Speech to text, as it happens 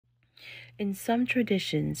In some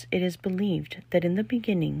traditions, it is believed that in the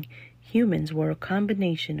beginning, humans were a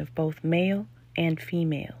combination of both male and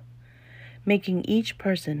female, making each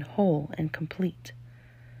person whole and complete.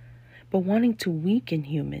 But wanting to weaken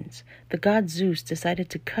humans, the god Zeus decided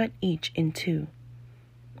to cut each in two.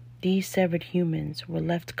 These severed humans were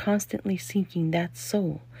left constantly seeking that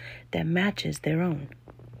soul that matches their own.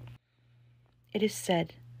 It is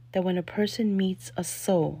said that when a person meets a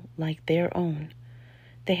soul like their own,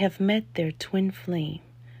 they have met their twin flame,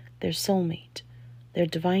 their soulmate, their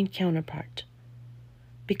divine counterpart,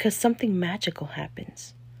 because something magical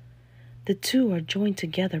happens. The two are joined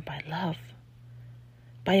together by love,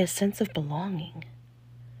 by a sense of belonging.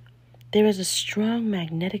 There is a strong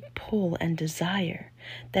magnetic pull and desire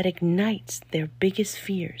that ignites their biggest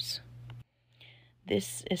fears.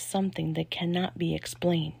 This is something that cannot be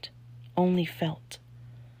explained, only felt.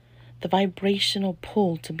 The vibrational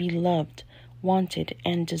pull to be loved, wanted,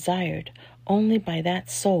 and desired only by that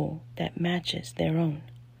soul that matches their own.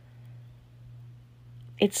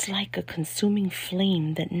 It's like a consuming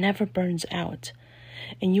flame that never burns out,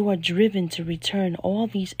 and you are driven to return all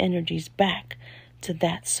these energies back to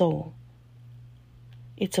that soul.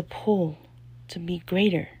 It's a pull to be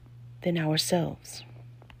greater than ourselves.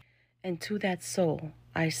 And to that soul,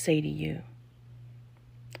 I say to you,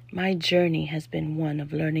 my journey has been one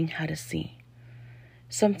of learning how to see,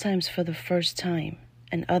 sometimes for the first time,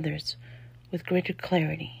 and others with greater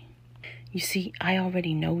clarity. You see, I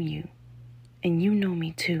already know you, and you know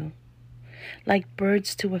me too. Like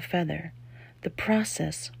birds to a feather, the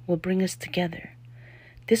process will bring us together.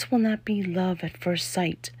 This will not be love at first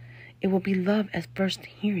sight. It will be love at first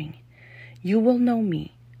hearing. You will know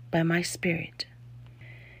me by my spirit.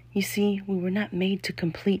 You see, we were not made to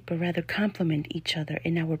complete, but rather complement each other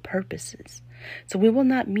in our purposes. So we will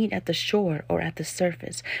not meet at the shore or at the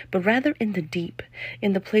surface, but rather in the deep,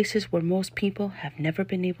 in the places where most people have never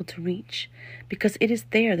been able to reach, because it is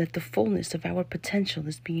there that the fullness of our potential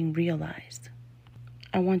is being realized.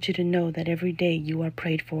 I want you to know that every day you are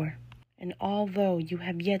prayed for. And although you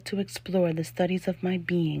have yet to explore the studies of my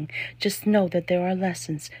being, just know that there are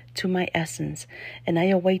lessons to my essence, and I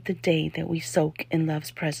await the day that we soak in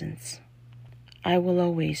love's presence. I will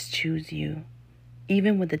always choose you,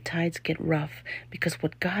 even when the tides get rough, because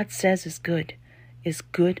what God says is good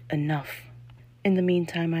enough. In the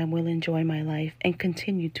meantime, I will enjoy my life and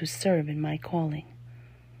continue to serve in my calling.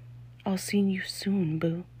 I'll see you soon,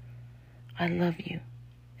 boo. I love you,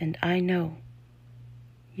 and I know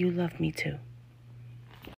you love me too.